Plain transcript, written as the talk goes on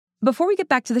Before we get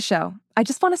back to the show, I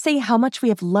just want to say how much we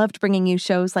have loved bringing you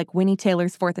shows like Winnie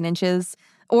Taylor's Fourth and Inches,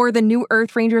 or the new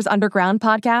Earth Rangers Underground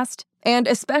podcast, and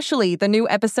especially the new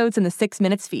episodes in the 6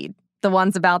 Minutes feed, the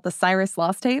ones about the Cyrus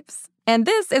Lost tapes. And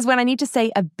this is when I need to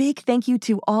say a big thank you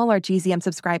to all our GZM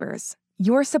subscribers.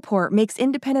 Your support makes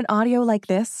independent audio like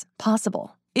this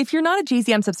possible. If you're not a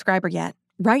GZM subscriber yet,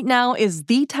 right now is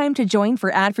the time to join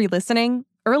for ad-free listening,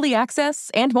 early access,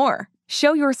 and more.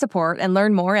 Show your support and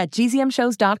learn more at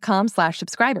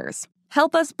gzmshows.com/subscribers.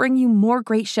 Help us bring you more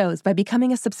great shows by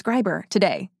becoming a subscriber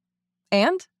today.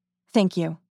 And thank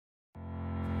you.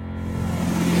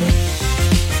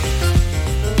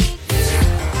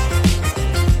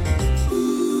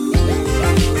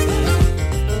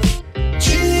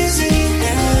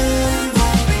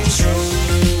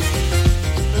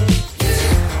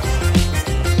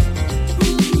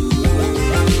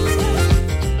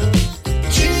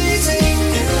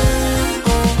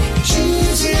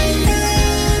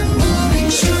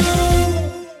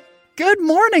 Good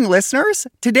morning, listeners.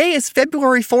 Today is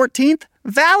February 14th,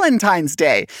 Valentine's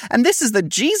Day, and this is the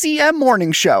GZM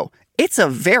Morning Show. It's a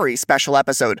very special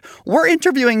episode. We're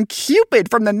interviewing Cupid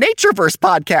from the Natureverse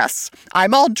podcasts.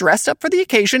 I'm all dressed up for the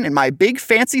occasion in my big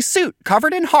fancy suit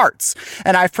covered in hearts,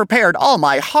 and I've prepared all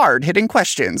my hard-hitting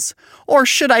questions. Or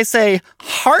should I say,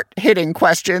 heart-hitting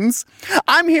questions?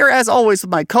 I'm here as always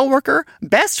with my coworker,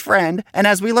 best friend, and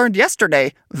as we learned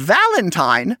yesterday,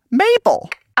 Valentine, Mabel.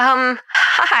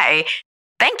 Hi.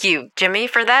 Thank you, Jimmy,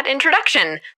 for that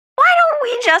introduction. Why don't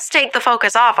we just take the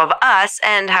focus off of us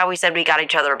and how we said we got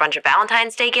each other a bunch of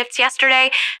Valentine's Day gifts yesterday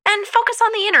and focus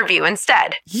on the interview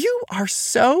instead? You are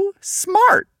so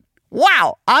smart.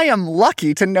 Wow, I am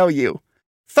lucky to know you.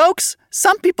 Folks,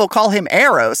 some people call him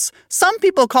Eros. Some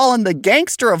people call him the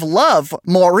gangster of love,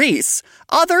 Maurice.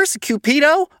 Others,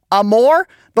 Cupido, Amor.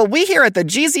 But we here at the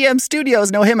GZM Studios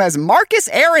know him as Marcus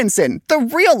Aronson, the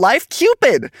real-life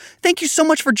Cupid. Thank you so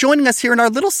much for joining us here in our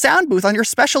little sound booth on your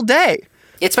special day.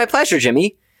 It's my pleasure,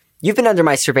 Jimmy. You've been under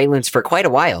my surveillance for quite a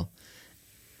while.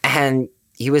 And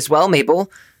you as well,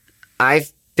 Mabel.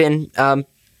 I've been,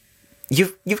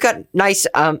 you've got nice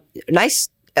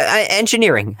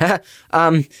engineering.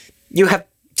 You have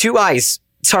 2 eyes.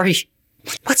 Sorry.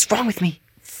 What's wrong with me?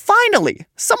 Finally,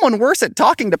 someone worse at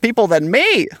talking to people than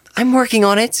me. I'm working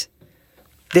on it.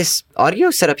 This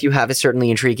audio setup you have is certainly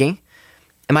intriguing.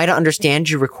 Am I to understand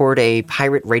you record a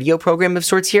pirate radio program of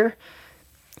sorts here?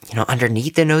 You know,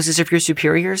 underneath the noses of your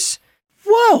superiors?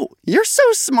 Whoa, you're so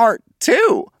smart,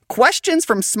 too. Questions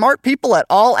from smart people at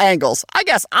all angles. I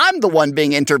guess I'm the one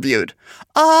being interviewed.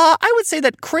 I would say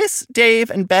that Chris, Dave,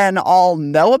 and Ben all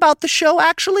know about the show,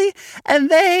 actually, and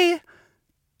they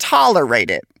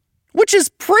tolerate it, which is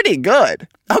pretty good.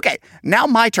 Okay, now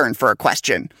my turn for a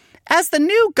question. As the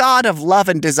new god of love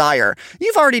and desire,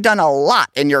 you've already done a lot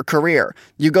in your career.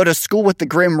 You go to school with the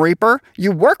Grim Reaper,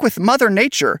 you work with Mother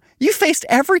Nature, you faced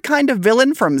every kind of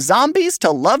villain from zombies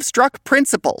to love-struck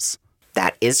principals.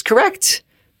 That is correct.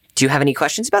 Do you have any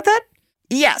questions about that?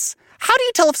 Yes. How do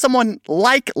you tell if someone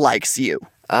likes you?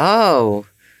 Oh.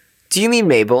 Do you mean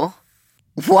Mabel?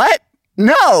 What?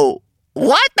 No.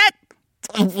 What?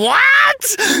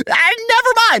 What?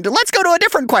 Never mind. Let's go to a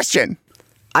different question.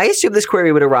 I assumed this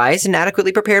query would arise and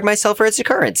adequately prepared myself for its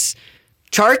occurrence.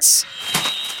 Charts?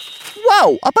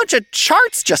 Whoa, a bunch of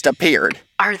charts just appeared.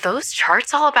 Are those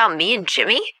charts all about me and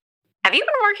Jimmy? Have you been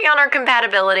working on our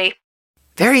compatibility?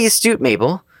 Very astute,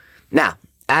 Mabel. Now,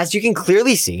 as you can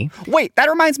clearly see... Wait, that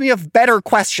reminds me of better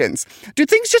questions. Do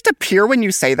things just appear when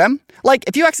you say them? Like,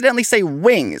 if you accidentally say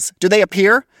wings, do they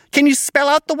appear? Can you spell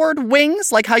out the word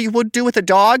wings, like how you would do with a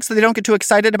dog so they don't get too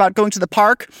excited about going to the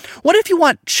park? What if you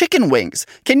want chicken wings?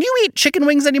 Can you eat chicken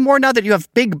wings anymore now that you have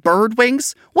big bird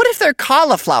wings? What if they're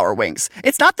cauliflower wings?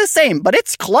 It's not the same, but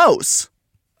it's close.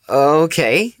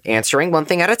 Okay, answering one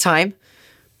thing at a time.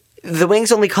 The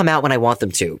wings only come out when I want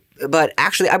them to. But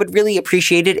actually, I would really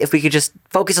appreciate it if we could just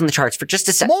focus on the charts for just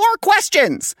a sec. More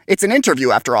questions! It's an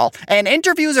interview, after all, and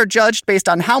interviews are judged based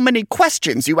on how many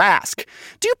questions you ask.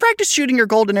 Do you practice shooting your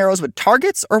golden arrows with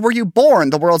targets, or were you born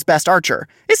the world's best archer?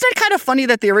 Isn't it kind of funny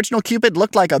that the original Cupid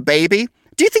looked like a baby?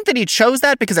 Do you think that he chose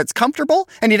that because it's comfortable,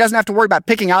 and he doesn't have to worry about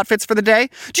picking outfits for the day?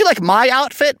 Do you like my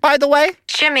outfit, by the way?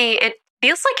 Jimmy, it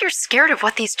feels like you're scared of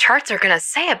what these charts are going to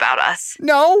say about us.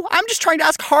 No, I'm just trying to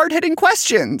ask hard-hitting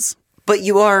questions. But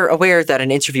you are aware that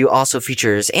an interview also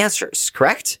features answers,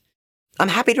 correct? I'm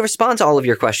happy to respond to all of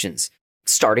your questions,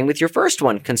 starting with your first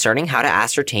one concerning how to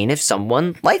ascertain if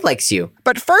someone likes you.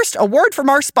 But first, a word from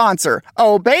our sponsor,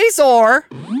 Obeyzor.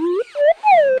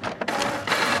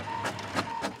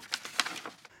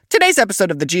 Today's episode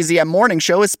of the GZM Morning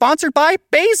Show is sponsored by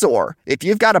Bazor. If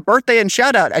you've got a birthday and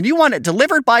shout-out and you want it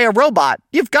delivered by a robot,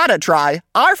 you've got to try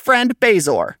our friend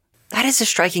Bazor. That is a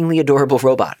strikingly adorable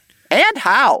robot. And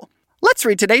how? Let's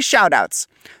read today's shout-outs.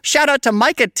 Shout-out to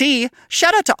Micah T.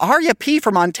 Shout-out to Arya P.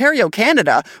 from Ontario,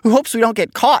 Canada, who hopes we don't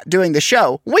get caught doing the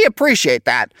show. We appreciate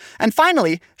that. And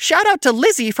finally, shout-out to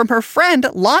Lizzie from her friend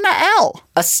Lana L.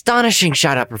 Astonishing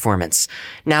shout-out performance.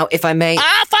 Now, if I may...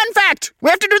 Fun fact! We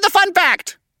have to do the fun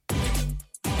fact!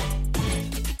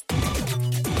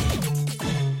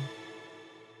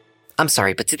 I'm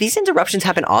sorry, but do these interruptions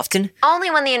happen often?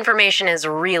 Only when the information is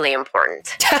really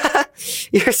important.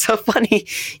 You're so funny.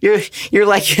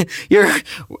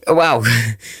 Wow.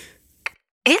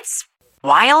 It's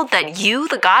wild that you,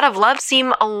 the god of love,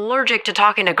 seem allergic to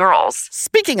talking to girls.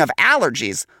 Speaking of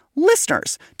allergies,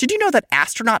 listeners, did you know that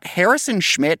astronaut Harrison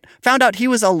Schmitt found out he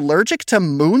was allergic to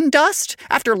moon dust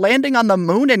after landing on the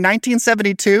moon in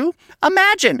 1972?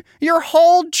 Imagine your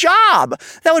whole job.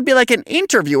 That would be like an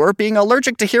interviewer being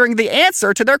allergic to hearing the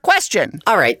answer to their question.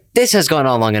 All right, this has gone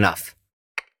on long enough.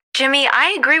 Jimmy, I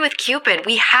agree with Cupid.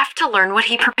 We have to learn what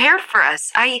he prepared for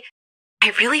us. I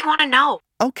really want to know.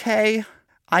 Okay,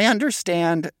 I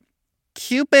understand.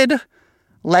 Cupid,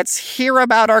 let's hear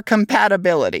about our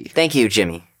compatibility. Thank you,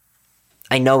 Jimmy.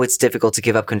 I know it's difficult to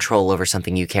give up control over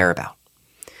something you care about.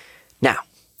 Now,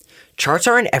 charts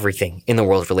are in everything in the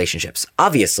world of relationships,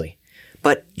 obviously.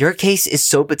 But your case is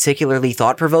so particularly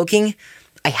thought-provoking,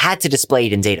 I had to display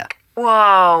it in data.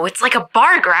 Whoa, it's like a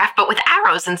bar graph, but with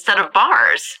arrows instead of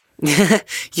bars.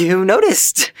 You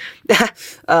noticed.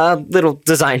 Little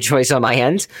design choice on my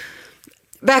end.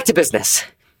 Back to business.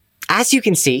 As you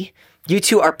can see, you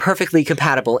two are perfectly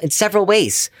compatible in several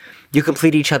ways. You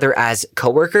complete each other as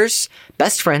coworkers,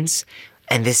 best friends,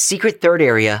 and this secret third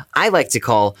area I like to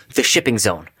call the shipping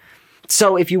zone.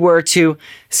 So if you were to,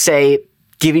 say,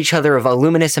 give each other a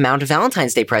voluminous amount of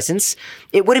Valentine's Day presents,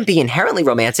 it wouldn't be inherently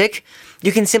romantic.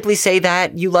 You can simply say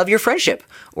that you love your friendship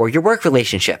or your work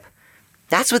relationship.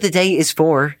 That's what the day is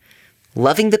for.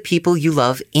 Loving the people you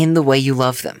love in the way you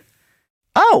love them.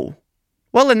 Oh,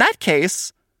 well, in that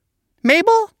case,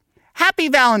 Mabel, happy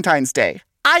Valentine's Day.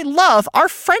 I love our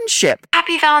friendship.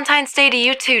 Happy Valentine's Day to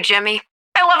you too, Jimmy.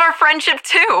 I love our friendship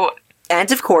too.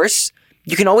 And of course,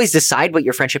 you can always decide what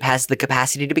your friendship has the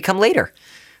capacity to become later.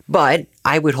 But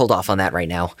I would hold off on that right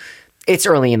now. It's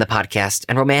early in the podcast,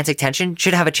 and romantic tension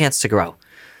should have a chance to grow.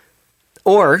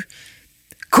 Or,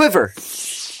 quiver,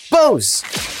 bows.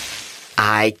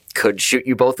 I could shoot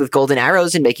you both with golden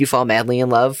arrows and make you fall madly in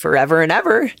love forever and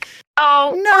ever.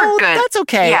 Oh, No, we're good. that's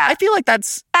okay. Yeah, I feel like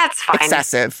that's fine.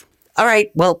 excessive. All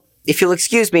right, well, if you'll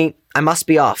excuse me, I must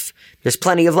be off. There's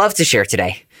plenty of love to share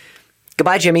today.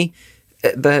 Goodbye, Jimmy.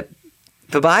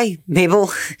 Bye-bye, Mabel.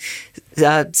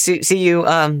 See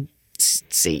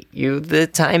you the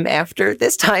time after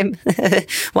this time.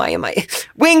 Why am I...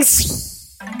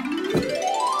 Wings!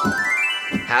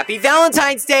 Happy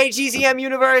Valentine's Day, GZM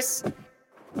Universe!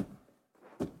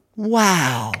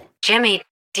 Wow. Jimmy,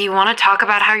 do you want to talk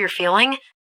about how you're feeling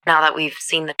now that we've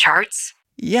seen the charts?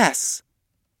 Yes.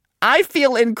 I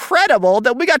feel incredible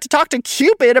that we got to talk to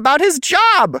Cupid about his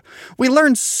job. We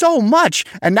learned so much,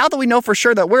 and now that we know for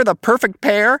sure that we're the perfect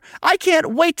pair, I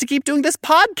can't wait to keep doing this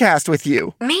podcast with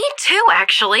you. Me too,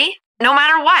 actually. No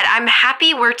matter what, I'm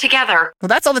happy we're together. Well,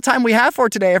 that's all the time we have for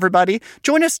today, everybody.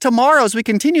 Join us tomorrow as we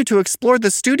continue to explore the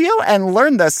studio and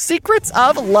learn the secrets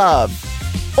of love.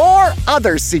 Or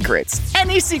other secrets.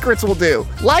 Any secrets will do.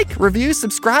 Like, review,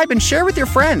 subscribe, and share with your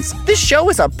friends. This show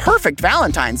is a perfect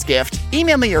Valentine's gift.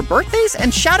 Email me your birthdays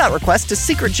and shout-out requests to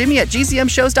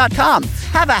secretjimmy@gzmshows.com.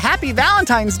 Have a happy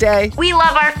Valentine's Day. We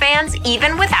love our fans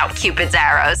even without Cupid's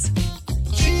arrows.